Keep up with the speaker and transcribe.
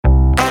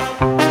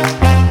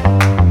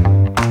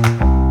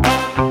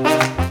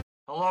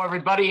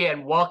everybody,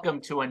 and welcome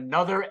to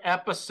another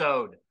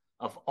episode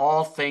of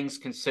All Things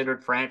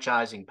Considered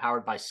Franchising,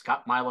 powered by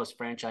Milas,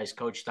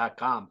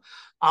 franchisecoach.com.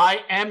 I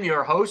am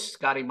your host,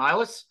 Scotty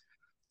Milas.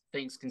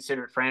 Things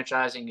Considered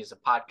Franchising is a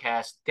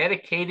podcast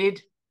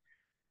dedicated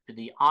to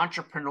the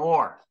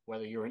entrepreneur,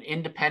 whether you're an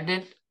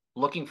independent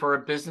looking for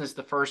a business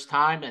the first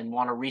time and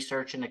want to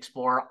research and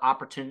explore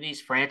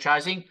opportunities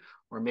franchising,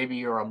 or maybe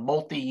you're a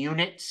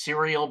multi-unit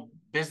serial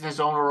business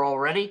owner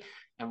already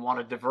and want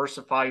to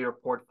diversify your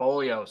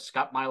portfolio.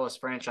 Scott Milas,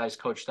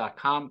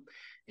 franchisecoach.com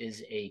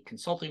is a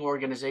consulting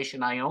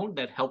organization I own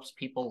that helps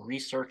people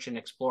research and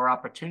explore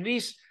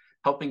opportunities,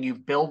 helping you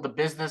build the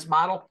business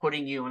model,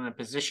 putting you in a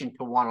position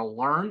to want to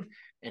learn,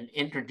 and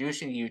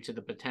introducing you to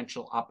the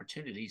potential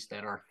opportunities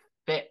that are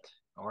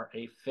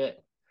a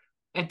fit.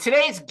 And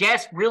today's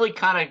guest really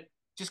kind of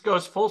just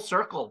goes full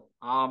circle.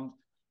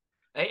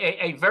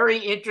 A very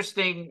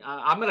interesting,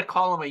 I'm going to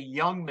call him a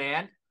young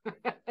man,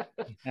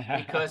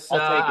 because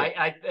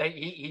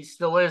he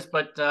still is.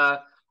 But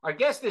our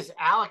guest is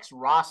Alex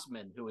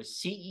Rossman, who is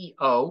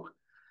CEO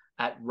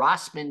at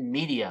Rossman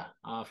Media.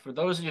 For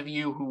those of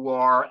you who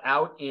are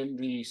out in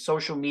the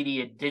social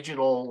media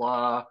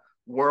digital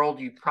world,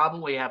 you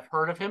probably have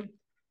heard of him.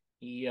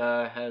 He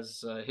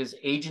has his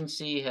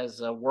agency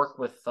has worked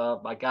with,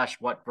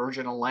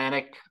 Virgin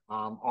Atlantic,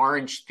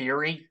 Orange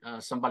Theory,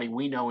 somebody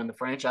we know in the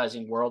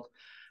franchising world.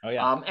 Oh,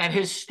 yeah. And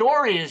his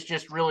story is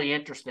just really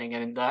interesting.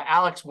 And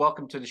Alex,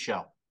 welcome to the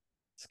show.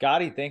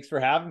 Scotty, thanks for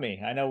having me.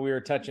 I know we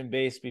were touching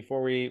base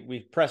before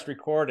we pressed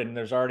record, and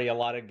there's already a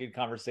lot of good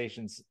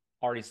conversations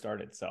already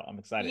started. So I'm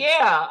excited.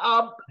 Yeah.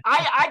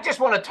 I just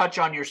want to touch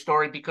on your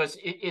story because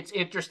it's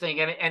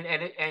interesting,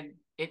 and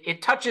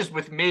it touches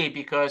with me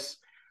because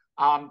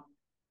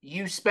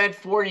you spent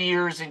 4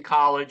 years in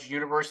college,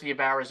 University of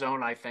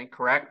Arizona, I think,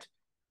 correct?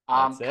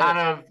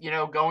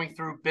 Going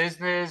through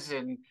business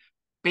and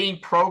being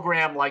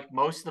programmed like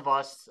most of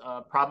us,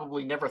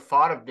 probably never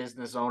thought of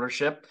business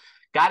ownership,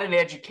 got an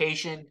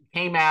education,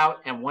 came out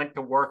and went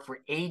to work for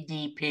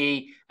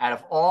ADP, out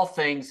of all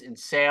things, in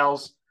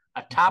sales,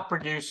 a top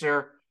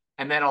producer,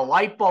 and then a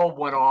light bulb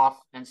went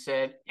off and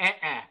said,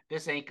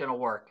 this ain't going to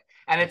work.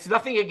 And it's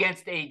nothing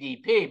against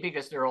ADP,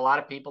 because there are a lot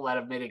of people that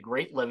have made a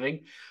great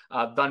living,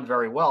 done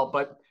very well.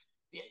 But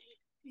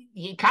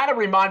you kind of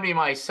remind me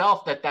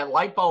myself that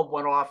light bulb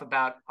went off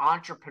about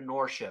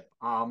entrepreneurship.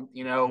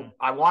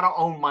 I want to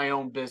own my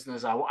own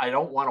business. I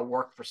don't want to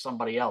work for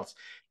somebody else.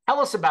 Tell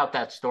us about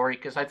that story,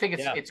 because I think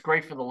it's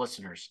great for the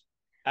listeners.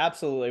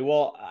 Absolutely.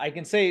 Well, I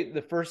can say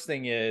the first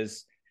thing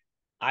is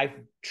I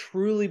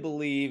truly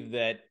believe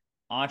that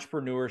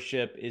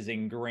entrepreneurship is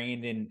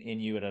ingrained in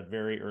you at a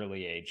very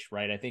early age,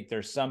 right? I think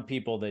there's some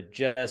people that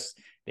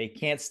they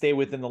can't stay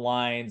within the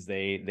lines.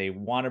 They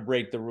want to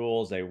break the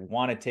rules. They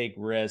want to take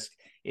risks.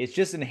 It's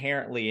just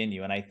inherently in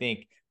you. And I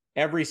think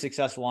every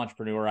successful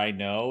entrepreneur I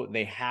know,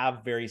 they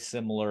have very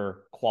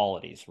similar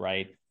qualities,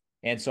 right?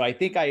 And so I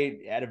think I,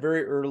 at a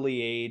very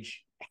early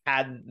age,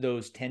 had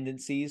those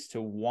tendencies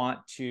to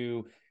want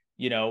to,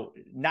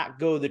 not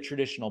go the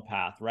traditional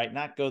path, right?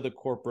 Not go the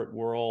corporate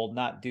world,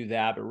 not do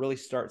that, but really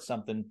start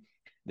something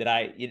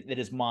that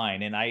is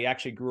mine. And I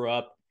actually grew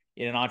up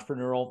in an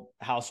entrepreneurial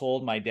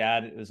household. My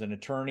dad was an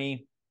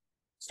attorney,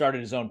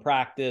 started his own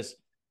practice,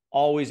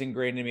 always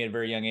ingrained in me at a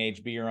very young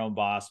age: be your own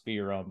boss, be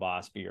your own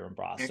boss, be your own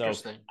boss. So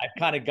I've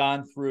kind of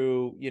gone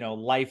through,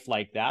 life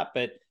like that.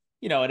 But,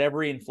 at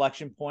every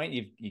inflection point,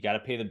 you got to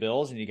pay the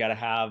bills, and you got to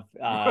have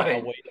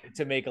a way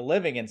to make a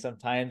living. And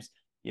sometimes,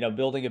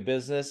 building a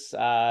business,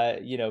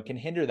 can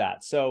hinder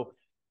that. So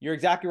you're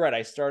exactly right.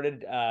 I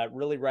started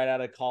really right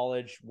out of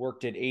college,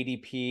 worked at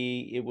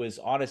ADP. It was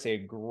honestly a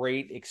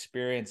great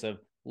experience of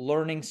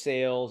learning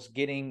sales,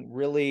 getting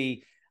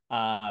really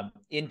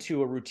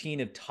into a routine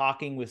of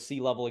talking with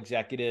C-level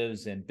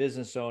executives and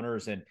business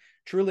owners, and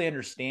truly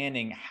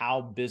understanding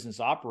how business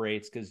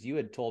operates. Because you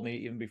had told me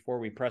even before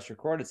we press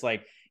record, it's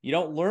like you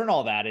don't learn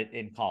all that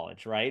in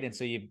college, right? And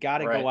so you've got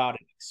to go out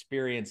and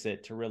experience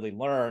it to really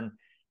learn.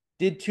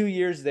 Did 2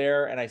 years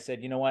there, and I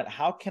said, you know what?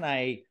 How can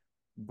I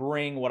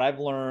bring what I've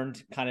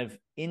learned kind of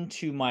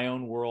into my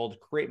own world,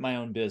 create my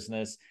own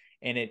business?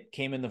 And it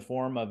came in the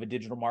form of a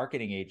digital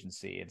marketing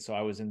agency. And so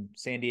I was in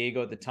San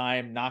Diego at the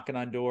time, knocking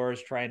on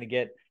doors, trying to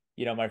get,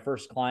 my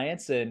first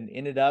clients, and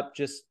ended up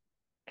just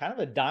kind of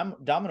a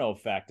domino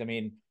effect. I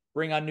mean,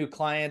 bring on new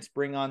clients,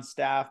 bring on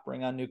staff,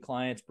 bring on new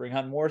clients, bring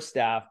on more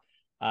staff,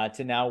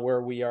 to now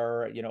where we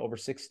are, over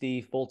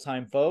 60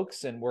 full-time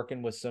folks and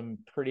working with some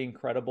pretty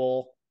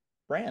incredible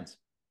brands.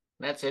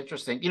 That's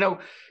interesting.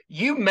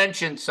 You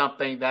mentioned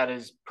something that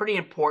is pretty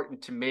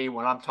important to me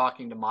when I'm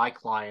talking to my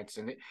clients,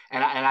 and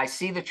I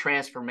see the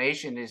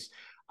transformation is,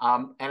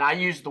 and I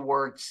use the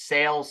word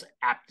sales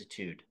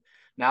aptitude.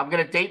 Now, I'm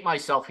going to date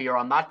myself here.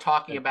 I'm not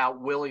talking about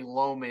Willy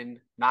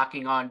Loman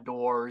knocking on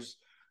doors,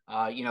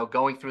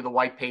 going through the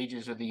white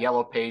pages or the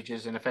yellow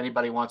pages. And if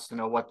anybody wants to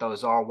know what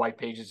those are, white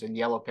pages and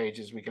yellow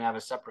pages, we can have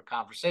a separate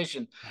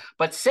conversation.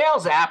 But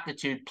sales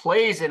aptitude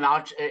plays a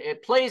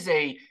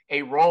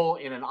role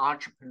in an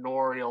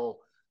entrepreneurial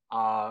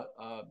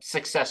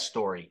success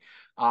story.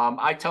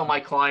 I tell my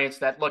clients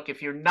that, look,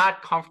 if you're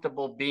not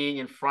comfortable being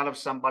in front of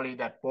somebody,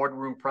 that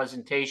boardroom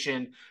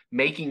presentation,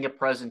 making a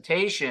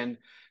presentation,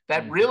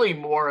 that really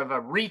more of a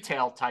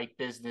retail type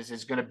business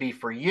is going to be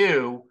for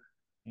you,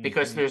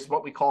 because there's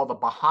what we call the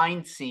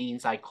behind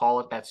scenes. I call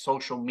it that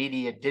social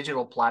media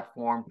digital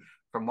platform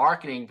for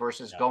marketing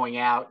versus going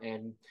out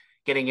and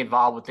getting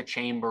involved with the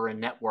chamber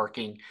and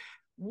networking.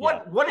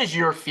 What is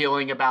your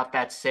feeling about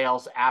that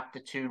sales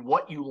aptitude?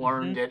 What you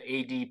learned at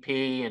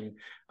ADP, and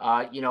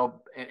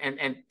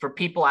and for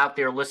people out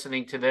there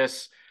listening to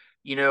this,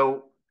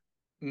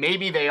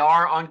 maybe they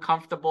are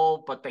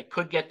uncomfortable, but they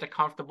could get to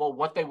comfortable.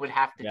 What they would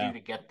have to do to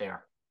get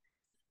there?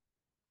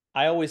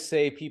 I always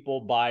say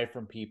people buy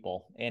from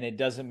people, and it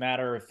doesn't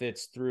matter if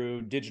it's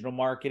through digital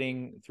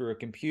marketing, through a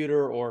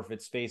computer, or if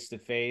it's face to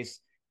face.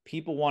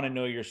 People want to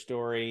know your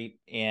story.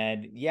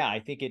 And I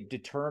think it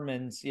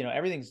determines,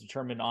 everything's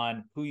determined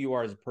on who you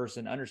are as a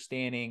person,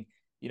 understanding,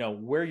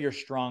 where your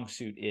strong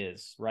suit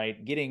is,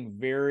 right? Getting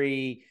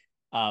very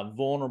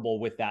vulnerable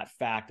with that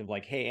fact of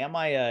like, hey, am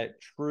I a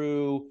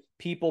true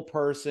people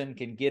person,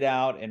 can get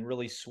out and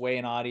really sway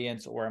an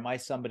audience, or am I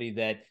somebody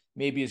that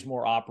maybe is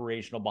more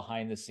operational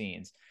behind the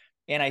scenes?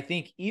 And I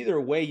think either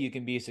way, you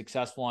can be a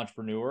successful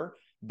entrepreneur,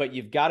 but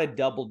you've got to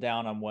double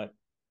down on what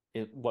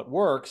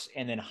works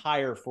and then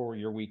hire for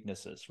your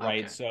weaknesses,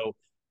 right? Okay. So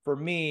for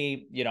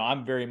me,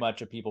 I'm very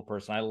much a people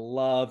person. I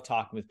love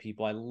talking with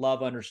people. I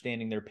love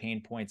understanding their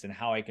pain points and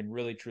how I can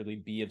really, truly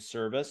be of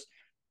service.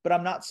 But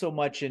I'm not so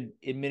much an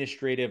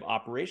administrative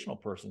operational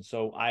person.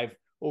 So I've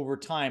over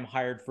time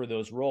hired for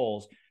those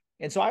roles.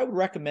 And so I would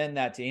recommend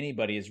that to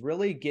anybody, is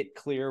really get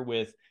clear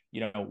with,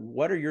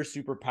 what are your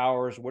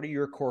superpowers? What are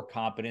your core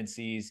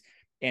competencies?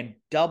 And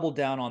double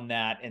down on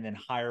that, and then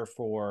hire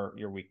for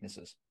your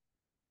weaknesses.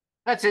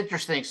 That's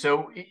interesting.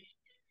 So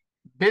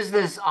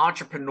business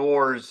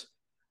entrepreneurs,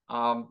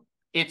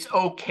 it's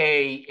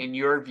okay in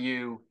your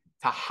view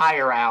to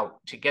hire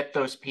out, to get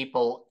those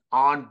people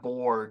on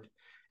board.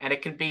 And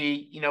it could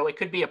be, it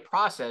could be a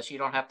process. You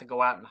don't have to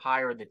go out and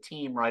hire the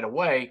team right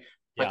away,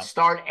 but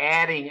start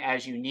adding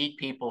as you need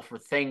people for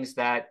things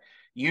that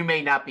you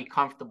may not be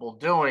comfortable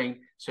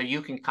doing, so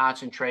you can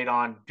concentrate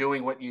on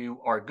doing what you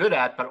are good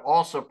at, but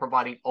also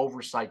providing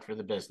oversight for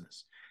the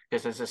business.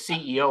 Because as a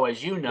CEO,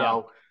 as you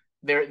know,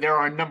 there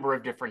are a number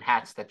of different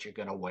hats that you're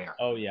going to wear.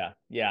 Oh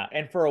yeah.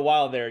 And for a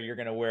while there, you're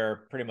going to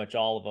wear pretty much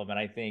all of them. And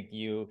I think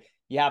you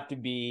have to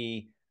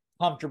be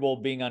comfortable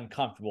being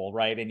uncomfortable,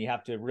 right? And you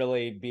have to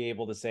really be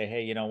able to say,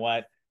 hey, you know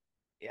what?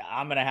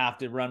 I'm going to have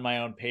to run my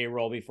own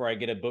payroll before I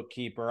get a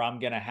bookkeeper. I'm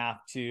going to have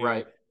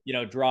to,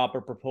 drop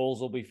a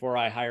proposal before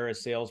I hire a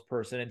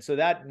salesperson. And so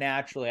that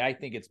naturally, I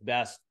think it's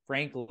best,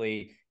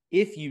 frankly,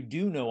 if you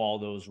do know all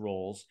those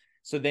roles,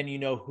 so then you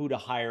know who to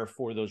hire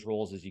for those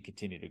roles as you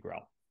continue to grow.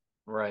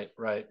 Right.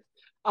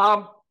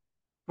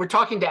 We're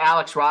talking to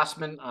Alex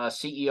Rossman,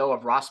 CEO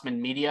of Rossman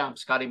Media. I'm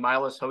Scotty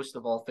Milas, host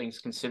of All Things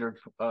Considered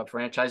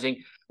Franchising.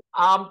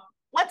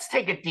 Let's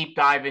take a deep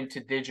dive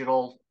into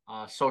digital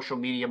social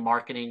media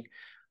marketing,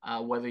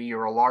 whether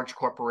you're a large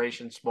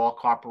corporation, small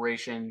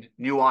corporation,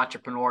 new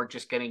entrepreneur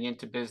just getting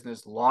into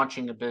business,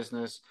 launching a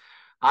business.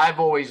 I've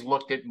always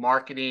looked at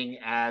marketing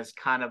as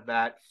kind of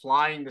that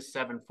flying the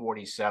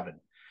 747.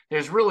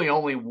 There's really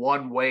only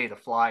one way to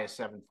fly a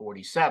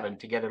 747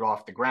 to get it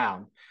off the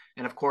ground.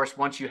 And of course,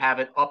 once you have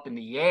it up in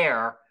the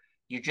air,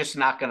 you're just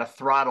not going to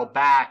throttle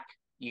back.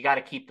 You got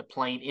to keep the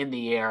plane in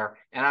the air.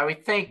 And I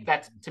would think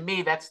that's, to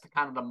me, that's the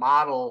kind of the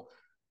model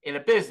in a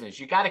business.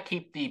 You got to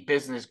keep the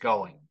business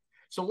going.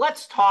 So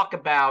let's talk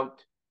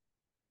about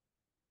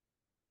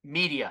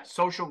media,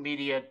 social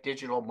media,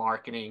 digital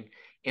marketing,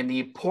 and the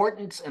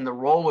importance and the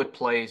role it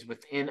plays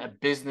within a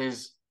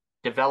business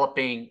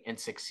developing and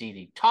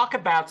succeeding. Talk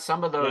about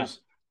some of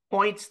those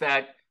points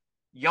that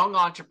young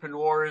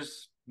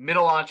entrepreneurs,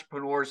 middle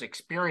entrepreneurs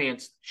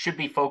experience should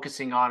be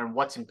focusing on, and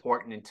what's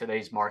important in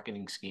today's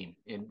marketing scheme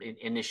in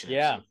initiatives.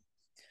 Yeah.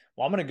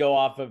 Well, I'm going to go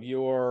off of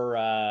your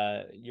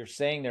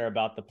saying there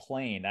about the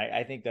plane.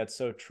 I think that's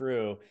so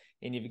true.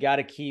 And you've got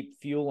to keep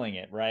fueling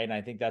it, right? And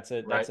I think that's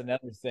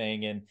another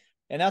thing.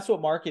 And that's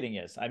what marketing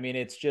is. I mean,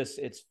 it's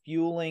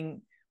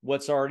fueling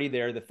what's already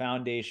there, the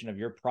foundation of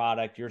your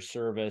product, your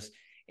service,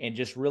 and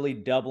just really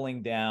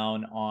doubling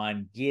down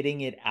on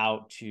getting it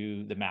out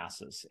to the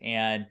masses.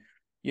 And,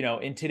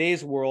 in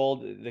today's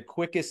world, the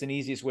quickest and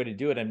easiest way to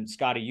do it, and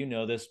Scotty, you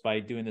know this by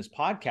doing this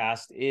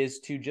podcast, is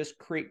to just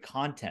create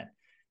content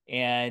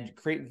and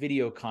create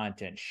video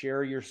content,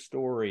 share your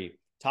story,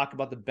 talk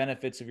about the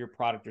benefits of your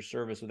product or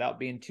service without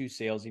being too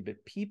salesy.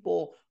 But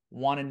people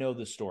want to know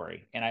the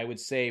story. And I would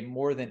say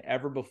more than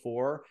ever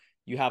before,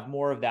 you have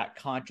more of that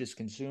conscious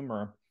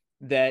consumer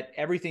that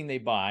everything they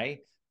buy,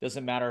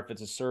 doesn't matter if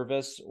it's a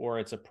service or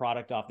it's a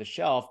product off the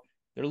shelf,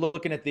 they're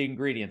looking at the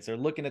ingredients. They're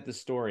looking at the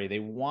story. They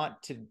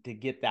want to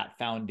get that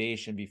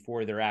foundation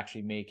before they're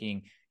actually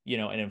making,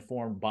 an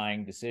informed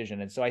buying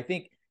decision. And so I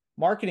think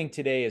marketing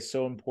today is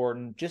so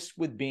important, just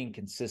with being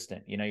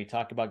consistent. You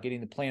talk about getting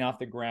the plane off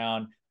the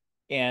ground,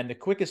 and the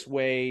quickest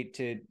way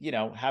to,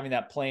 having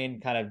that plane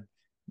kind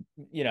of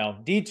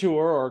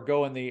detour or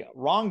go in the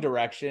wrong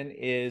direction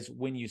is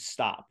when you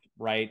stop,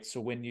 right? So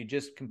when you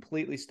just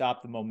completely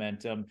stop the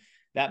momentum,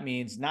 that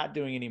means not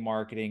doing any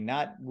marketing,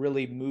 not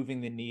really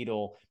moving the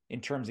needle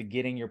in terms of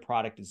getting your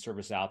product and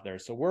service out there.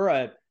 So we're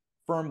a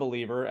firm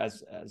believer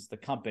as the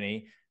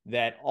company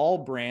that all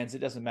brands, it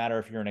doesn't matter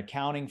if you're an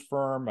accounting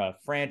firm, a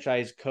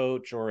franchise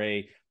coach, or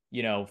a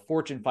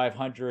Fortune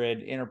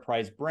 500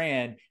 enterprise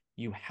brand,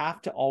 you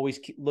have to always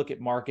look at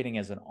marketing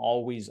as an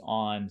always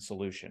on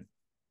solution.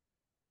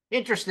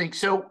 Interesting.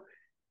 So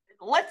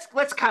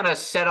let's kind of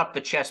set up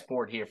the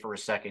chessboard here for a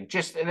second.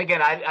 Just, and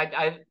again,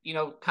 I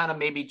kind of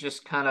maybe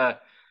just kind of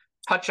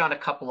touch on a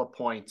couple of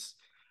points.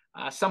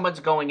 Someone's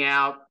going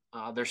out,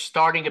 they're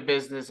starting a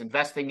business,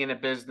 investing in a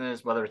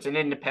business, whether it's an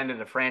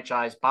independent, a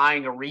franchise,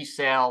 buying a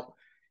resale.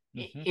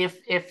 Mm-hmm.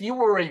 If you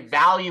were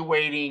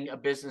evaluating a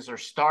business or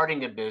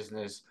starting a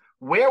business,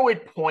 where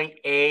would point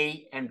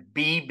A and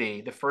B be,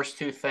 the first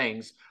two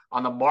things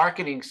on the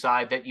marketing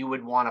side that you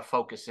would want to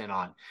focus in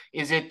on?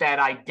 Is it that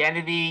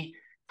identity,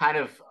 kind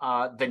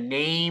of the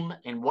name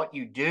and what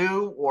you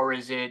do, or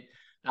is it,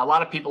 a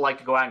lot of people like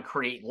to go out and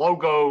create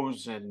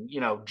logos and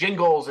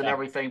jingles and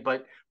everything,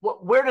 but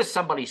where does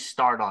somebody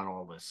start on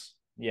all this?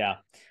 Yeah.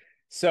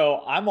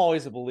 So I'm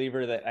always a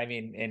believer that,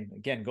 and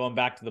again, going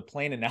back to the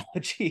plane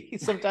analogy,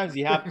 sometimes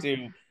you have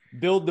to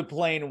build the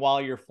plane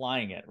while you're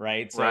flying it,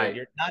 right? So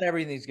not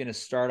everything's going to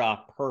start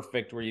off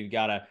perfect where you've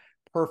got a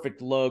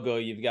perfect logo,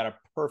 you've got a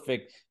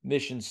perfect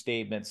mission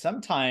statement.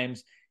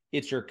 Sometimes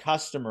it's your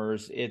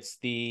customers, it's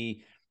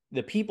the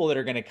people that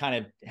are going to kind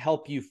of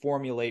help you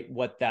formulate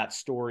what that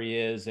story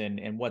is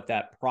and what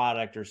that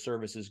product or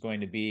service is going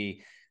to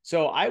be.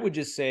 So I would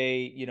just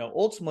say,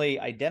 ultimately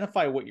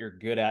identify what you're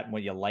good at and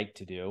what you like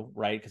to do,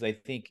 right? Because I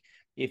think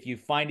if you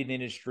find an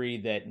industry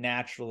that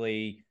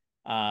naturally,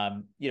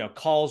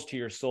 calls to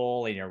your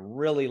soul and you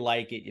really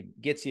like it,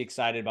 it gets you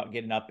excited about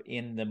getting up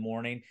in the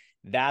morning,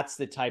 that's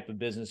the type of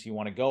business you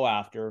want to go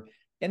after.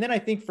 And then I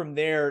think from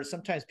there,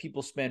 sometimes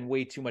people spend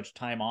way too much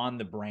time on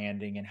the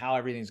branding and how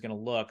everything's going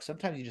to look.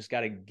 Sometimes you just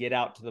got to get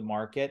out to the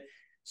market.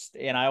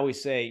 And I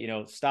always say,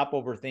 stop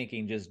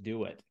overthinking, just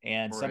do it.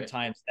 And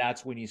sometimes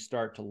that's when you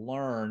start to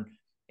learn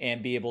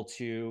and be able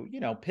to,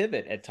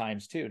 pivot at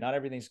times too. Not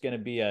everything's going to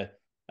be a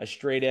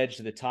straight edge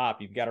to the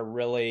top. You've got to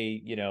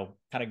really,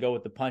 kind of go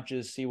with the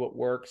punches, see what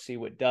works, see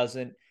what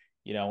doesn't,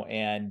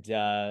 and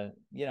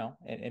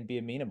be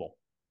amenable.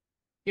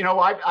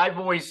 I've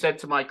always said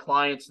to my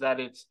clients that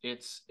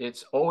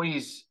it's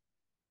always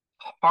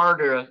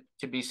harder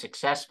to be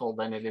successful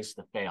than it is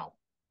to fail.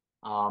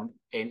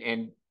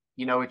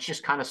 It's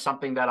just kind of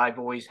something that I've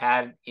always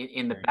had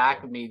in the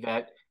back of me,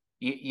 that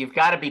you've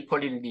got to be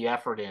putting the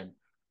effort in.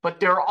 But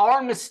there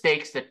are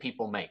mistakes that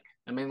people make.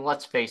 I mean,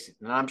 let's face it.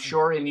 And I'm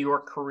sure in your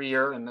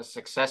career and the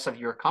success of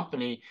your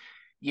company,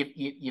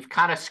 you've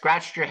kind of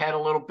scratched your head a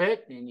little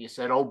bit and you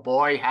said, oh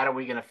boy, how are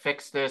we going to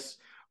fix this?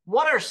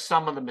 What are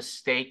some of the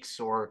mistakes,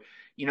 or,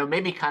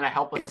 maybe kind of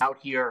help us out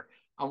here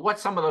on what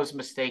some of those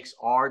mistakes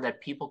are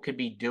that people could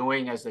be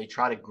doing as they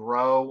try to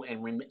grow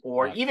and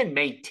even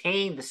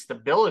maintain the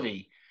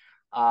stability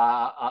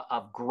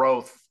of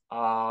growth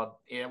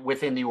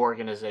within the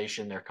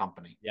organization, their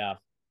company? Yeah,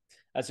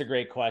 that's a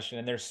great question.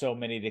 And there's so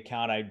many to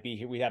count.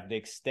 We'd have to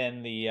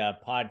extend the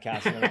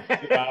podcast another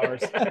 2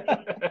 hours.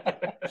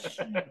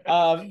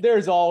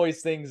 There's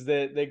always things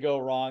that go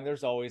wrong.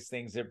 There's always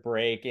things that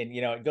break. And,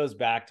 it goes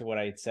back to what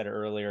I had said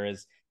earlier,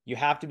 is you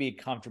have to be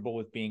comfortable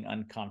with being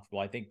uncomfortable.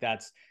 I think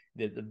that's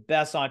the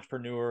best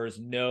entrepreneurs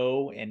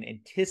know and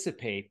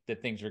anticipate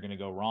that things are going to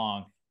go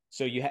wrong.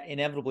 So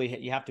inevitably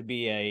you have to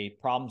be a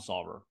problem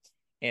solver.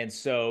 And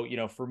so,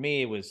 for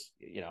me, it was,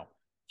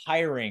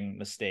 hiring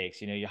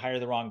mistakes. You hire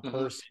the wrong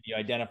person, you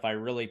identify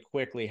really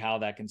quickly how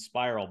that can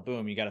spiral.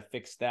 Boom, you got to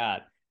fix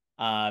that.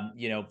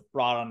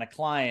 Brought on a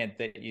client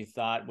that you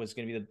thought was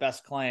going to be the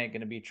best client,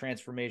 going to be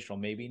transformational,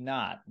 maybe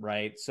not,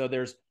 right? So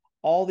there's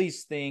all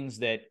these things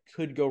that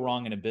could go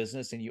wrong in a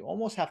business, and you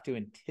almost have to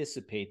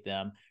anticipate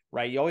them,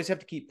 right? You always have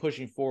to keep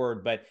pushing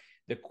forward, but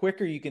the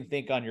quicker you can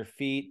think on your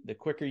feet, the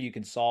quicker you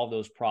can solve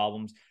those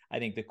problems, I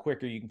think the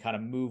quicker you can kind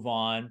of move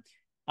on.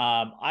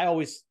 I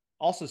always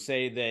also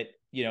say that,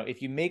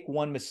 if you make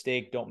one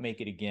mistake, don't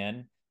make it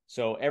again.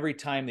 So every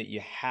time that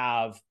you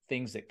have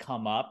things that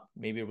come up,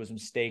 maybe it was a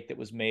mistake that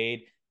was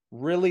made,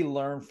 really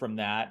learn from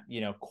that,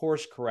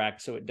 course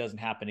correct so it doesn't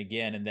happen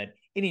again. And that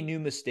any new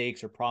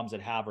mistakes or problems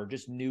that have are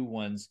just new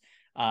ones,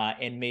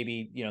 and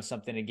maybe,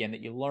 something again that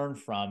you learn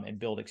from and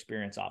build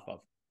experience off of.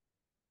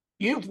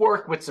 You've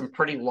worked with some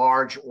pretty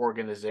large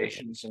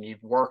organizations, and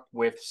you've worked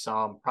with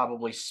some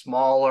probably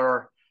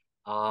smaller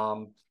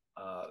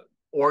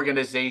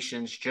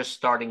organizations just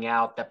starting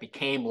out that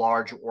became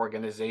large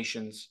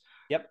organizations.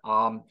 Yep.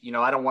 I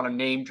don't want to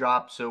name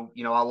drop, so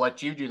I'll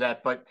let you do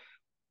that. But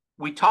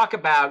we talk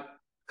about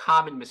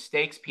common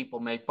mistakes people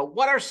make, but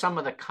what are some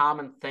of the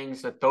common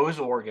things that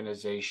those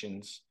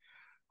organizations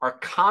are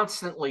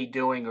constantly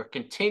doing or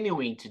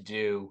continuing to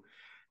do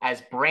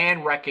as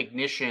brand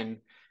recognition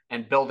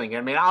and building it.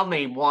 I mean, I'll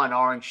name one,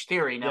 Orange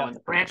Theory. Now, in the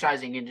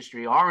franchising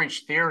industry,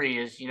 Orange Theory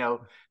is,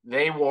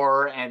 they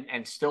were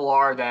and still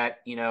are that,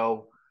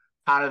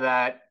 kind of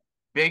that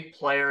big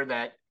player,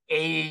 that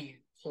A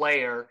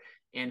player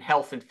in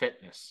health and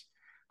fitness.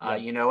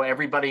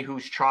 Everybody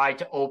who's tried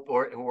to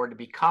open or to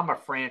become a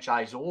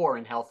franchisor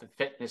in health and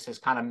fitness has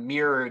kind of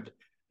mirrored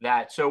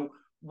that. So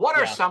what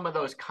are some of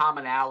those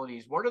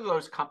commonalities? What are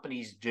those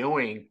companies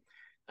doing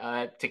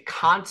to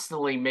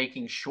constantly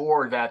making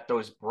sure that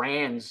those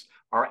brands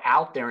are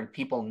out there and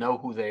people know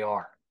who they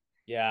are?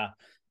 Yeah,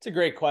 it's a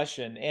great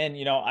question. And,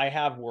 I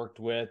have worked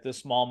with the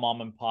small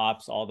mom and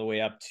pops all the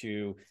way up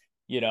to,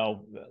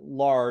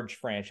 large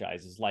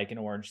franchises like an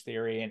Orange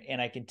Theory.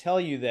 And I can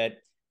tell you that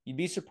you'd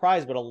be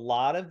surprised, but a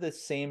lot of the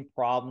same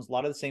problems, a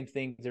lot of the same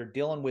things, they're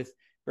dealing with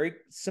very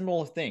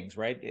similar things,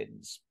 right?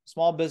 It's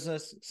small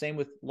business, same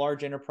with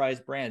large enterprise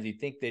brands.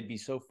 You'd think they'd be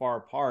so far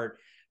apart,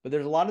 but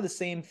there's a lot of the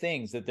same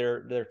things that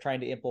they're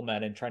trying to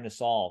implement and trying to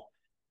solve.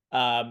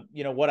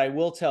 What I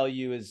will tell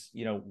you is,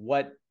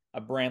 what a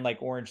brand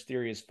like Orange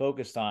Theory is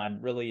focused on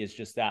really is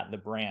just that, the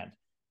brand.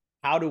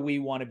 How do we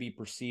want to be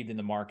perceived in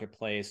the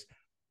marketplace?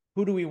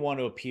 Who do we want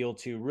to appeal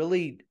to?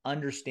 Really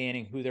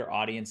understanding who their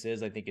audience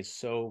is, I think, is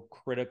so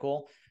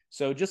critical.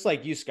 So just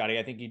like you, Scotty,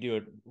 I think you do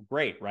it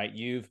great, right?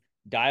 You've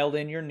dialed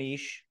in your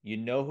niche. You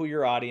know who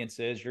your audience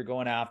is. You're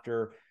going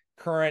after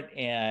current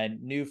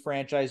and new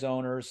franchise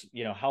owners,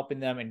 helping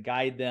them and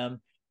guide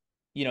them.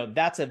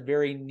 That's a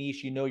very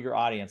niche, your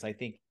audience. I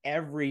think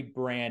every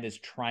brand is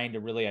trying to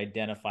really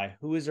identify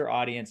who is their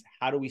audience,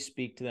 how do we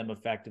speak to them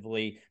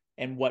effectively,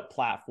 and what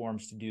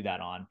platforms to do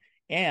that on.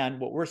 And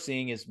what we're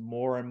seeing is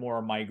more and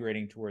more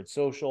migrating towards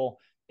social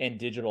and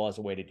digital as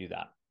a way to do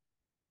that.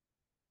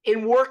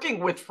 In working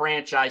with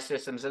franchise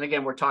systems, and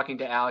again, we're talking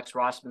to Alex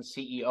Rossman,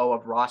 CEO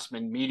of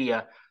Rossman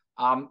Media.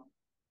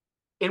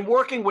 In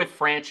working with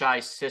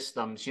franchise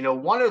systems,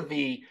 one of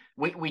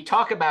we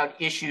talk about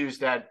issues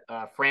that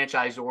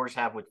franchisors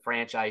have with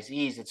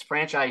franchisees. It's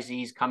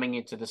franchisees coming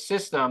into the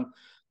system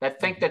that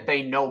think that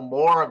they know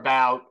more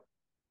about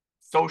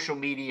social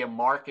media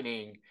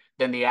marketing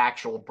than the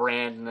actual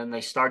brand, and then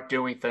they start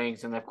doing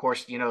things, and of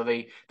course,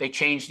 they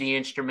change the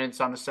instruments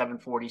on the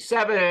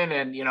 747,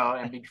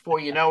 and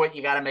before you know it,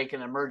 you got to make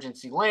an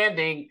emergency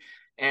landing,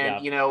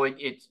 and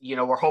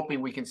we're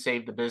hoping we can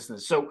save the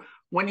business. So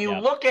when you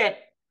look at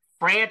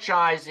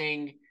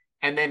franchising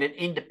and then an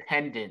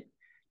independent,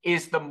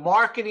 is the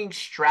marketing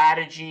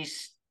strategy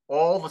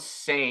all the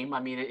same? I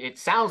mean, it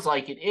sounds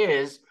like it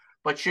is,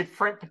 but should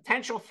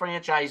potential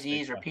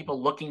franchisees or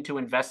people looking to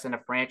invest in a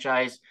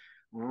franchise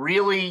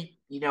really,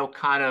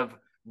 kind of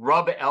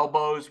rub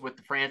elbows with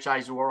the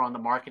franchisor on the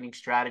marketing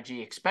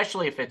strategy,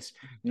 especially if it's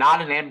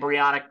not an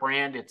embryonic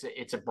brand,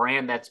 it's a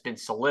brand that's been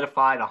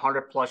solidified,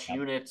 100+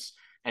 units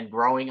and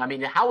growing? I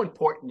mean, how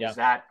important is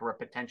that for a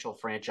potential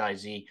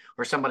franchisee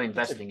or someone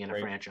investing in a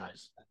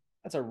franchise?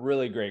 That's a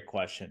really great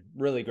question.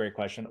 Really great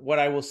question. What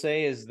I will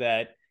say is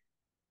that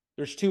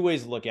there's two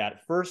ways to look at it.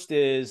 First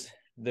is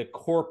the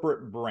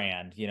corporate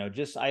brand.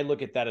 I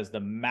look at that as the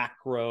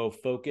macro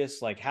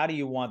focus. Like, how do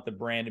you want the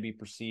brand to be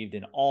perceived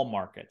in all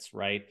markets,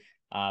 right?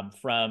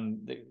 From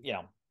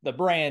the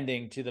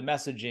branding to the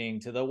messaging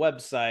to the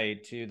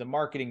website to the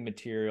marketing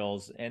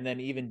materials, and then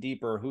even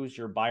deeper, who's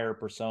your buyer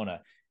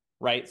persona,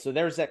 right? So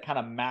there's that kind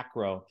of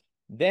macro.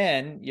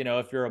 Then,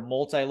 if you're a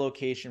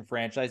multi-location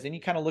franchise, then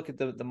you kind of look at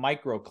the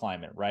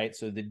microclimate, right?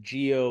 So the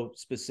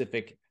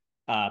geo-specific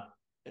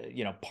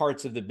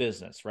parts of the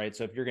business, right?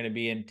 So if you're going to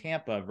be in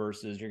Tampa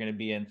versus you're going to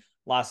be in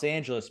Los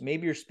Angeles,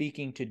 maybe you're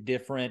speaking to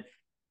different,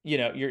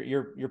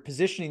 you're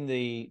positioning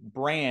the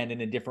brand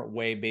in a different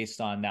way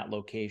based on that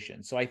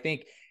location. So I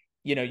think,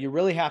 you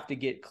really have to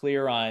get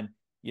clear on,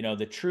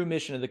 the true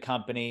mission of the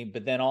company,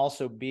 but then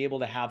also be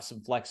able to have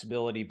some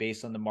flexibility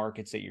based on the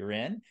markets that you're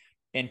in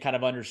and kind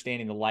of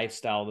understanding the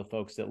lifestyle of the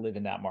folks that live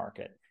in that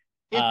market.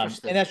 And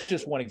that's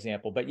just one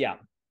example, but yeah.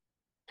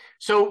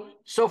 So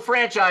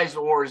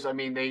franchisors, I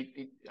mean,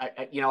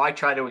 I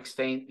try to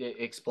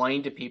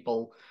explain to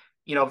people,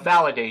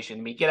 validation.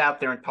 I mean, get out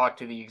there and talk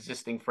to the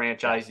existing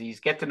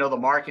franchisees, get to know the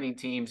marketing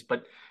teams,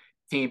 but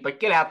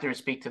get out there and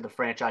speak to the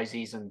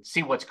franchisees and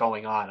see what's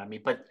going on. I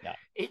mean, but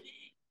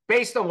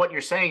based on what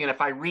you're saying, and if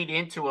I read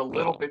into a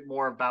little bit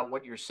more about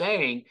what you're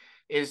saying,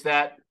 is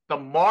that the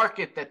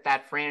market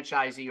that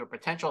franchisee or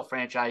potential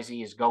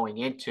franchisee is going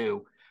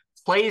into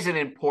plays an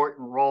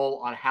important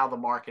role on how the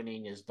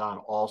marketing is done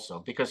also,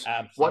 because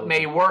what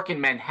may work in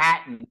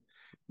Manhattan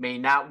may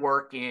not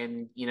work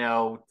in,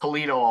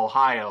 Toledo,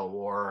 Ohio,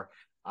 or,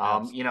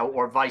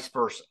 or vice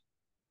versa.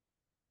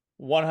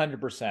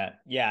 100%.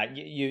 Yeah.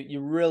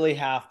 You really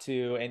have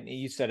to, and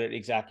you said it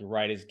exactly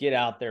right, is get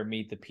out there,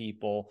 meet the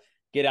people,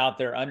 get out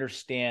there,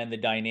 understand the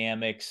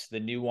dynamics, the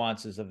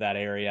nuances of that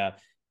area,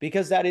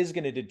 because that is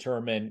going to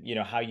determine,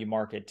 how you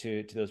market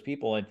to those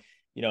people. And,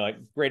 a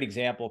great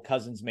example,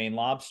 Cousins Maine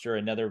Lobster,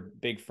 another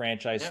big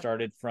franchise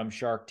started from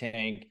Shark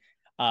Tank.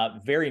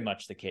 Very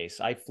much the case.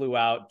 I flew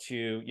out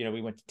to,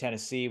 we went to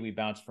Tennessee, we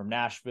bounced from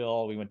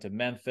Nashville, we went to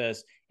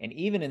Memphis. And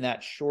even in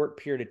that short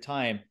period of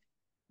time,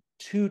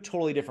 two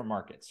totally different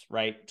markets,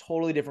 right?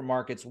 Totally different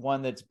markets.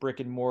 One that's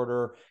brick and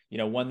mortar,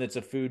 one that's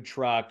a food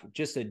truck,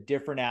 just a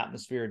different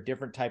atmosphere, a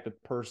different type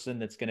of person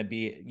that's going to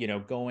be,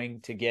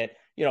 going to get,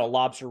 a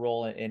lobster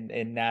roll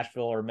in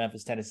Nashville or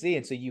Memphis, Tennessee.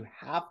 And so you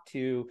have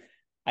to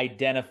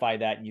identify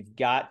that. You've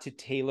got to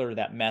tailor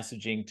that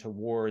messaging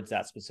towards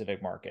that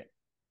specific market.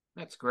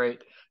 That's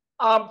great.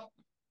 I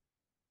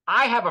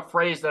have a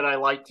phrase that I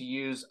like to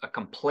use, a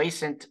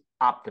complacent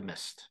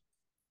optimist.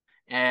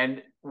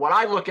 And what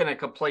I look at a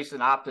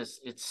complacent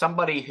optimist, it's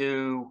somebody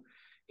who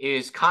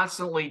is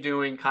constantly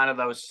doing kind of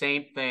those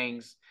same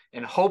things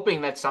and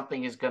hoping that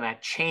something is going to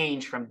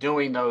change from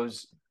doing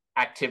those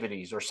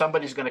activities, or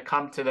somebody's going to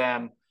come to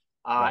them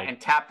Right. and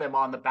tap them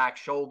on the back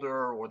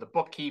shoulder, or the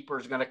bookkeeper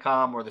is going to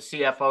come, or the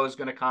CFO is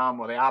going to come,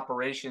 or the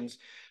operations,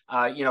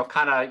 and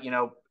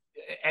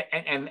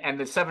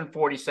the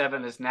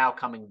 747 is now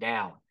coming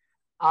down.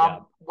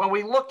 When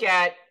we look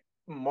at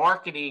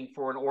marketing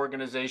for an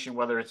organization,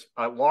 whether it's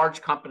a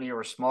large company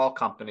or a small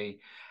company,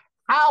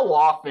 how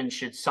often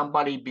should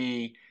somebody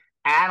be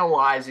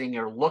analyzing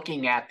or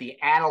looking at the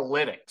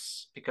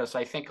analytics? Because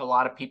I think a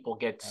lot of people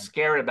get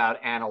scared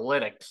about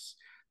analytics,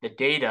 the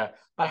data,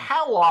 but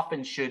how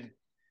often should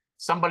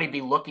somebody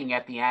be looking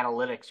at the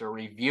analytics or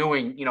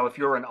reviewing, if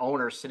you're an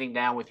owner sitting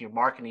down with your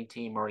marketing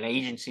team or an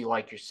agency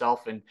like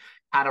yourself and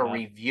kind of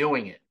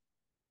reviewing it?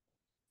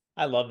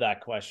 I love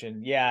that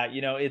question. Yeah,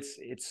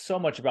 it's so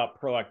much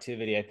about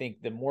proactivity. I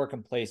think the more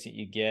complacent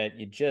you get,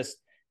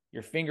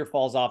 your finger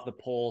falls off the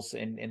pulse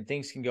and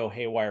things can go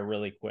haywire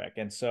really quick.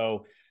 And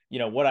so,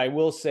 what I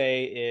will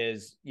say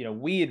is,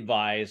 we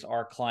advise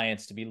our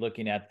clients to be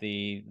looking at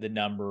the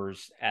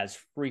numbers as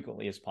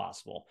frequently as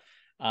possible.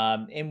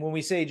 And when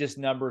we say just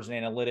numbers and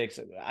analytics,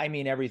 I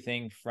mean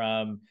everything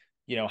from,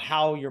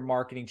 how your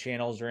marketing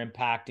channels are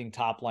impacting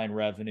top line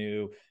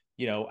revenue,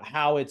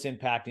 how it's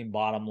impacting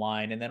bottom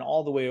line, and then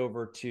all the way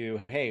over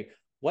to, hey,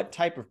 what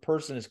type of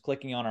person is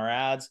clicking on our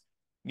ads?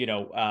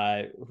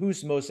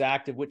 Who's most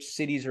active, which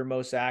cities are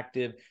most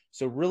active.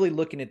 So really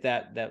looking at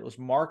those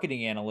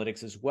marketing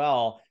analytics as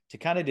well to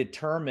kind of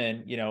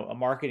determine, a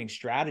marketing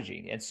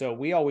strategy. And so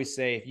we always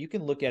say, if you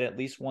can look at it at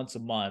least once a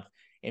month,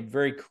 and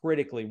very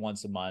critically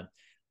once a month,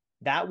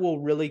 that will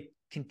really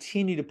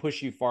continue to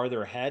push you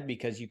farther ahead,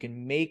 because you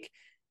can make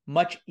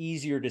much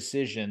easier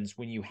decisions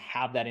when you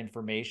have that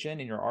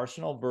information in your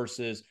arsenal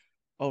versus,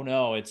 oh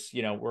no, it's,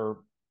 we're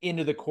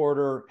into the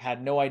quarter,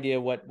 had no idea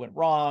what went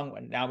wrong,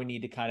 and now we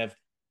need to kind of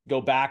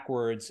go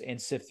backwards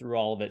and sift through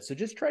all of it. So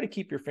just try to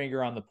keep your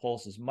finger on the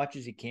pulse as much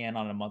as you can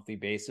on a monthly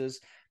basis.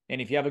 And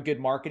if you have a good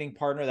marketing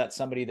partner, that's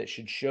somebody that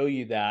should show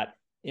you that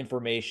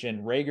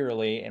information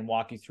regularly and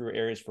walk you through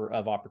areas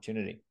of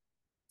opportunity.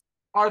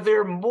 Are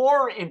there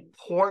more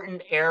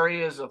important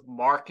areas of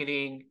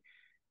marketing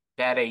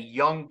that a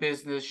young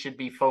business should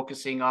be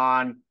focusing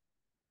on?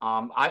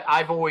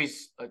 I've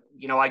always,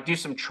 I do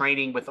some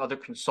training with other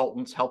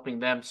consultants, helping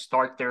them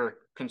start their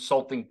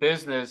consulting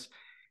business.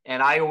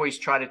 And I always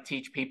try to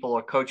teach people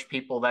or coach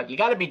people that you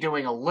got to be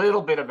doing a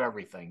little bit of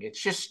everything. It's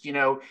just,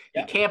 you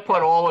can't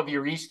put all of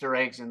your Easter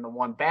eggs in the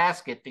one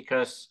basket,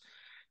 because,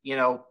 you're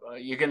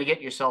going to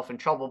get yourself in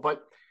trouble.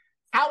 But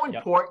how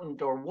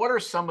important, or what are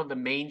some of the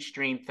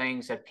mainstream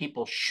things that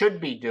people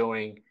should be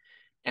doing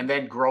and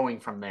then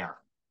growing from there,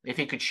 if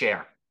you could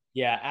share?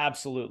 Yeah,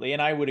 absolutely.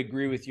 And I would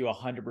agree with you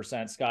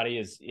 100%. Scotty,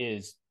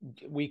 is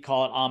we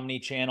call it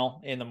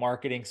omni-channel in the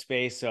marketing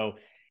space. So,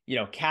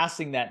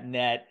 casting that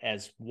net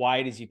as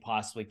wide as you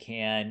possibly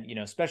can,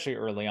 especially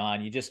early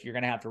on, you're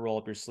going to have to roll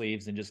up your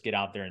sleeves and just get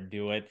out there and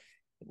do it,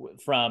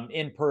 from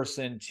in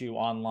person to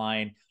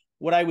online.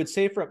 What I would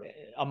say from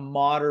a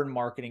modern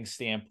marketing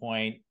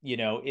standpoint,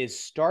 is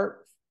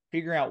start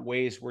figuring out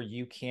ways where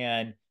you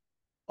can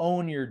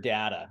own your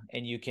data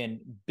and you can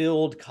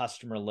build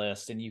customer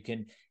lists, and you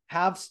can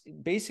have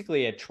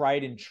basically a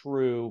tried and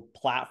true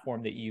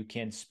platform that you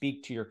can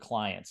speak to your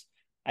clients.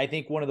 I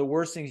think one of the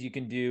worst things you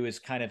can do is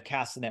kind of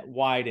cast the net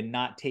wide and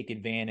not take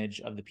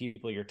advantage of the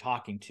people you're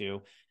talking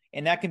to.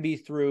 And that can be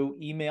through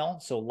email.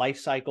 So life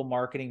cycle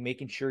marketing,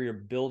 making sure you're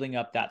building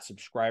up that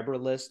subscriber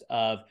list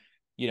of,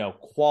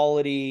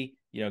 quality,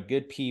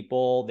 good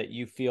people that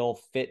you feel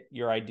fit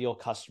your ideal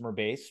customer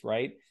base,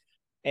 right?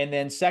 And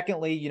then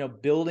secondly,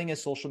 building a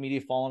social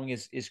media following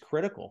is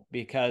critical,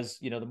 because,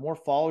 the more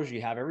followers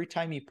you have, every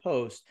time you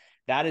post,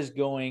 that is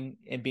going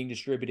and being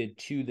distributed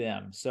to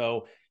them.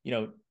 So,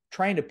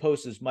 trying to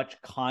post as much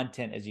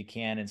content as you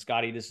can. And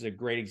Scotty, this is a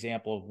great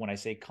example of when I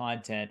say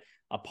content,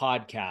 a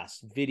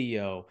podcast,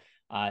 video,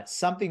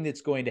 something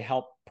that's going to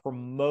help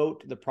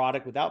promote the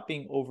product without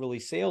being overly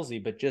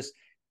salesy, but just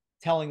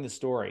telling the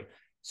story.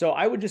 So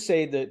I would just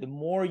say that the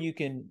more you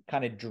can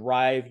kind of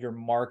drive your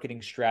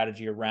marketing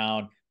strategy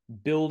around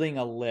building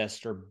a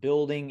list or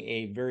building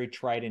a very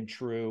tried and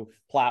true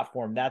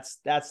platform, that's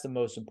the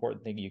most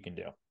important thing you can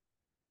do.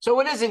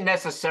 So it isn't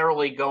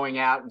necessarily going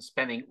out and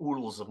spending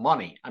oodles of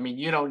money. I mean,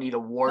 you don't need a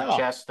war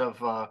chest of.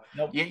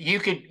 Nope. You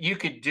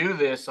could do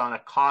this on a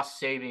cost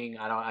saving.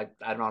 I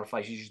don't know if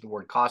I use the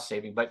word cost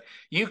saving, but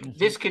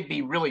this could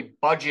be really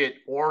budget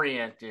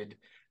oriented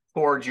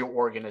towards your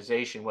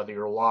organization, whether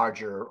you're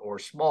large or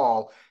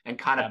small, and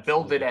kind of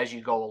build it Absolutely. as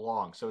you go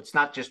along. So it's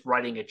not just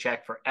writing a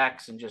check for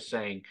X and just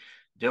saying,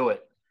 do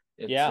it.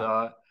 It's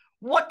Yeah.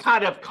 what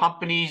kind of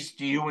companies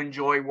do you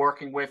enjoy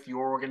working with,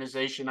 your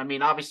organization? I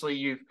mean, obviously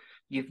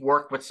you've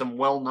worked with some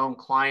well-known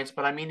clients,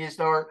 but I mean,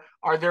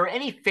 are there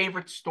any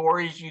favorite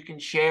stories you can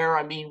share?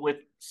 I mean, with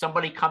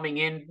somebody coming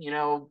in,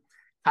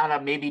 kind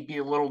of maybe be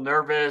a little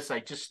nervous. I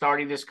just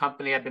starting this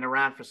company. I've been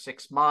around for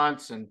 6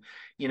 months, and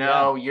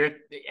Yeah.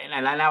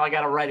 and now I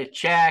got to write a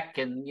check,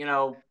 and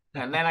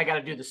and then I got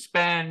to do the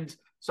spend.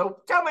 So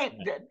tell me,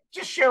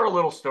 just share a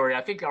little story.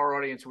 I think our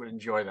audience would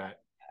enjoy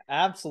that.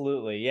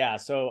 Absolutely. Yeah.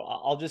 So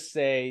I'll just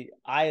say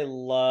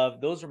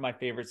those are my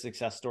favorite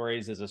success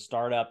stories as a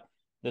startup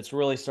that's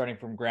really starting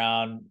from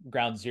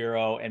ground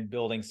zero and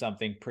building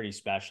something pretty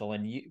special.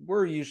 And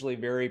we're usually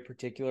very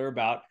particular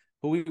about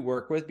who we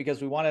work with because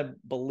we want to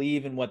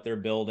believe in what they're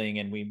building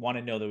and we want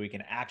to know that we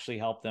can actually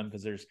help them,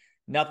 because there's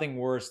nothing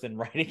worse than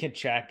writing a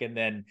check and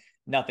then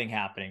nothing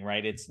happening,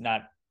 right? It's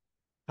not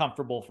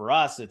comfortable for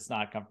us. It's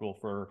not comfortable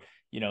for,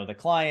 the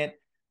client.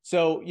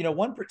 So,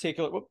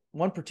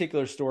 one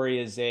particular story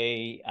is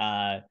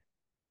a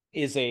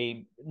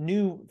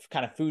new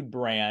kind of food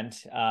brand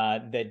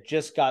that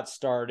just got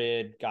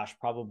started, gosh,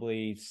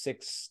 probably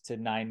 6 to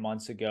 9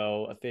 months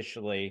ago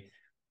officially.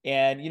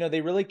 And,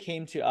 they really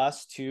came to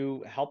us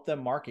to help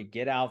them market,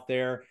 get out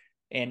there.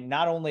 And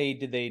not only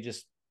did they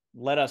just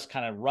let us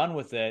kind of run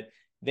with it,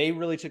 they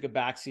really took a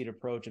backseat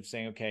approach of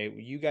saying, okay,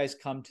 you guys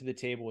come to the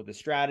table with the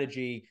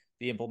strategy,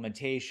 the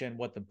implementation,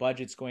 what the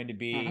budget's going to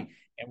be. Mm-hmm.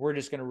 And we're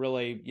just going to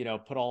really,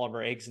 put all of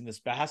our eggs in this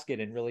basket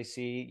and really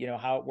see,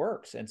 how it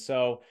works. And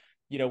so,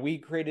 we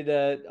created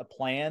a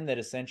plan that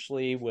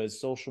essentially was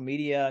social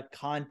media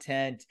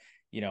content,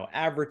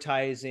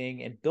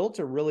 advertising, and built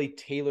a really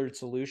tailored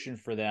solution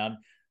for them.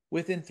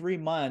 Within 3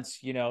 months,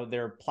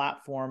 their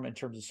platform in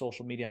terms of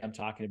social media I'm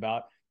talking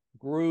about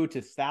grew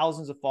to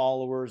thousands of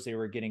followers. They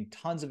were getting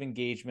tons of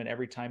engagement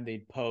every time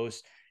they'd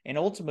post. And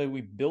ultimately,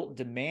 we built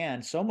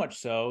demand so much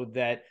so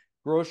that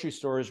grocery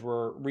stores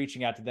were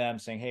reaching out to them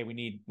saying, hey, we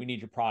need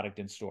your product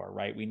in store,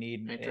 right? We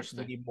need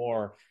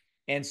more.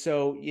 And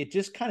so it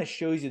just kind of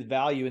shows you the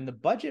value. And the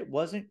budget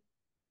wasn't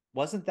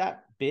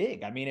that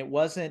big. I mean, it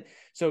wasn't.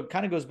 So it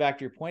kind of goes back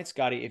to your point,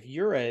 Scotty. If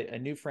you're a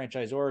new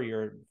franchisor or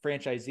you're a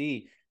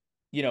franchisee,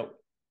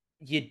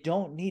 you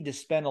don't need to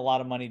spend a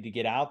lot of money to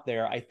get out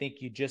there. I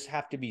think you just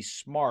have to be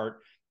smart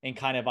and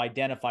kind of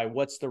identify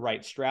what's the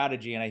right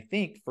strategy. And I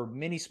think for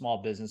many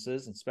small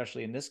businesses,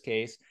 especially in this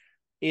case,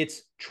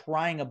 it's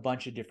trying a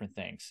bunch of different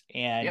things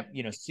and,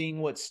 Yep. seeing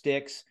what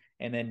sticks.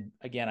 And then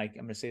again, I'm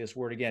going to say this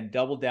word again,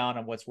 double down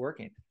on what's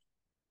working.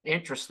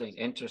 Interesting.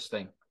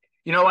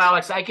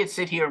 Alex, I could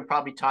sit here and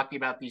probably talk to you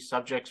about these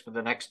subjects for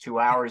the next 2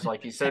 hours,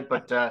 like you said,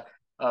 but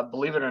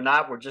believe it or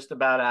not, we're just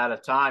about out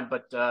of time.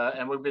 But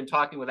and we've been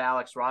talking with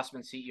Alex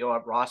Rossman, CEO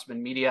of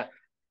Rossman Media.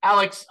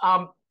 Alex,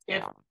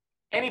 if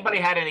anybody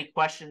had any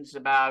questions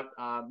about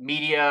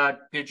media,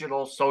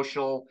 digital,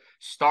 social,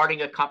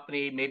 starting a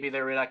company, maybe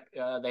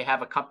they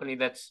have a company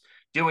that's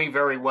doing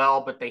very well,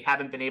 but they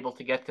haven't been able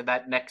to get to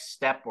that next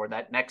step or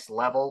that next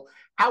level,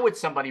 how would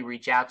somebody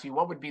reach out to you?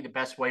 What would be the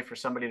best way for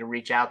somebody to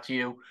reach out to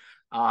you?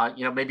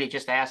 Maybe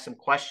just ask some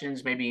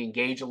questions, maybe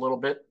engage a little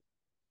bit.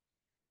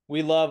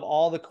 We love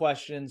all the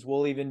questions.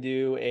 We'll even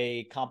do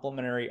a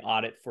complimentary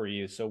audit for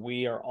you. So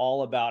we are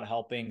all about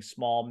helping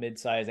small,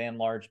 mid-size, and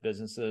large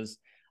businesses.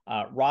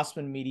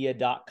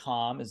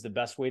 Rossmanmedia.com is the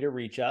best way to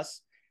reach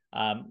us.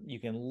 You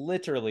can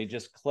literally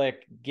just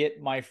click get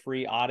my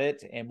free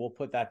audit, and we'll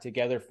put that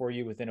together for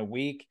you within a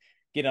week.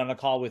 Get on a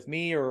call with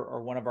me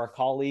or one of our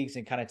colleagues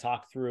and kind of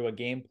talk through a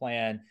game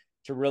plan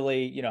to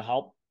really,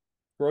 help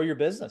grow your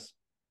business.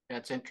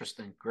 That's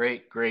interesting.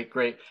 Great.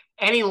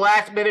 Any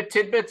last minute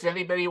tidbits?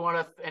 Anything you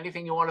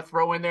want to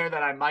throw in there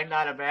that I might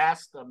not have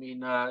asked? I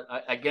mean,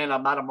 again,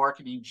 I'm not a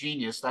marketing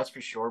genius, that's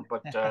for sure.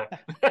 But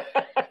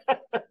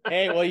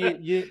hey, well,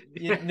 you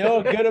know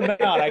a good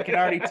amount. I can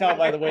already tell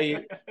by the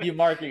way you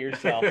market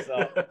yourself.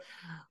 So,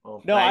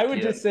 well, no, I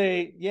would just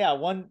say, yeah,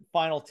 one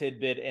final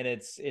tidbit, and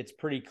it's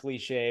pretty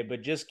cliche,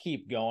 but just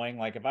keep going.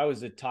 Like if I was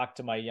to talk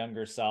to my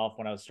younger self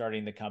when I was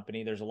starting the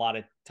company, there's a lot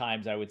of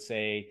times I would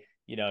say,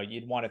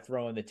 you'd want to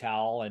throw in the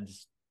towel and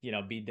just,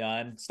 be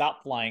done.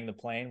 Stop flying the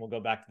plane. We'll go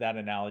back to that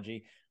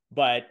analogy,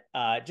 but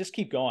just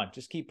keep going.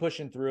 Just keep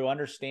pushing through.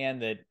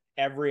 Understand that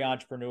every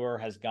entrepreneur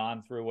has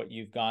gone through what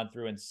you've gone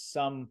through in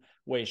some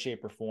way,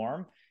 shape, or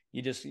form.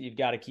 You've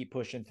got to keep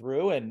pushing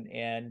through,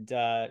 and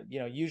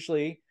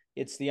usually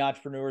it's the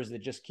entrepreneurs that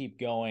just keep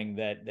going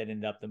that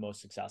end up the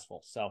most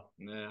successful. So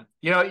yeah,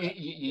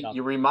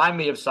 you remind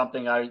me of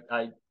something.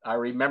 I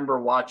remember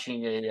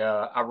watching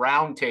a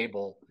round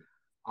table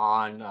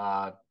on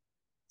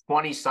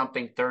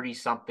 20-something,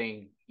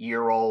 30-something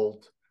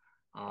year-olds,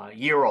 out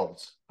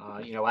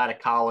of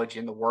college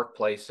in the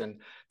workplace.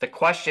 And the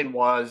question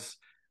was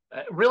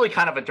really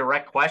kind of a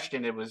direct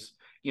question. It was,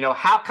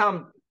 how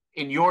come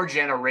in your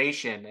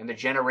generation and the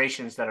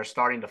generations that are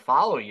starting to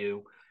follow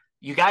you,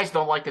 you guys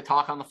don't like to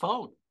talk on the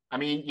phone? I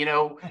mean,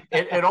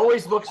 it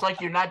always looks like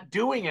you're not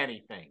doing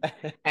anything.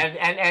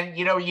 And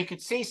you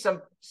could see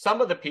some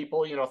of the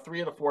people,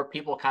 3 of the 4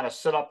 people kind of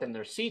sit up in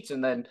their seats,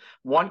 and then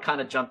one kind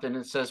of jumped in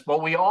and says,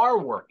 well, we are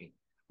working.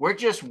 We're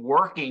just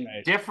working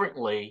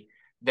differently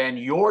than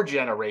your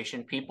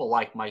generation, people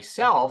like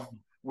myself.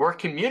 We're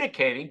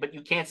communicating, but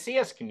you can't see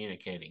us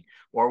communicating,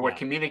 or we're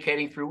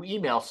communicating through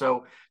email.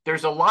 So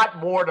there's a lot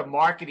more to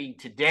marketing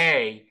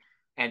today,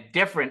 and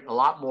different, a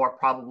lot more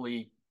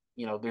probably,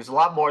 there's a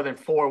lot more than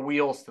 4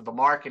 wheels to the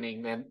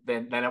marketing than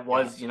it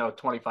was,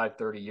 25,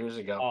 30 years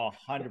ago. Oh,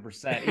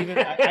 100%. Even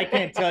I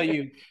can't tell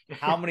you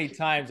how many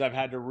times I've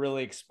had to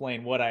really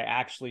explain what I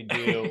actually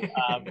do.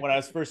 When I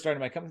was first starting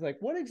my company, like,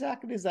 what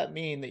exactly does that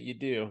mean that you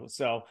do?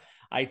 So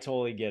I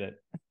totally get it.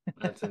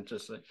 That's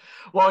interesting.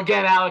 Well,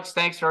 again, Alex,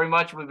 thanks very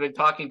much. We've been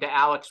talking to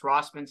Alex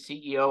Rossman,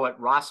 CEO at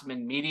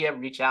Rossman Media.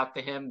 Reach out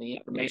to him. The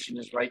information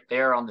is right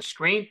there on the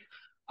screen.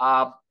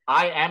 I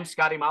am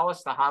Scotty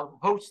Milas, the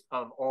host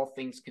of All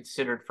Things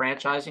Considered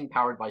Franchising,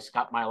 powered by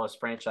Scott Milas,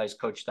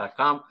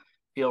 franchisecoach.com.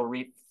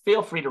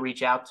 Feel free to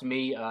reach out to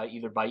me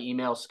either by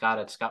email,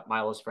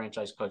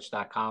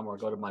 scott@scottmilasfranchisecoach.com, or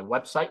go to my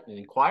website and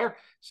inquire,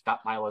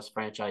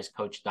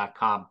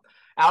 scottmilasfranchisecoach.com.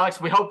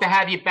 Alex, we hope to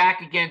have you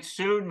back again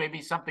soon.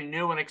 Maybe something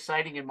new and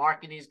exciting in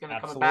marketing is going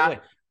to come about.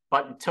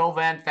 But until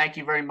then, thank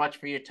you very much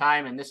for your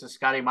time. And this is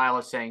Scotty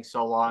Milas saying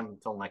so long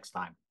until next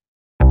time.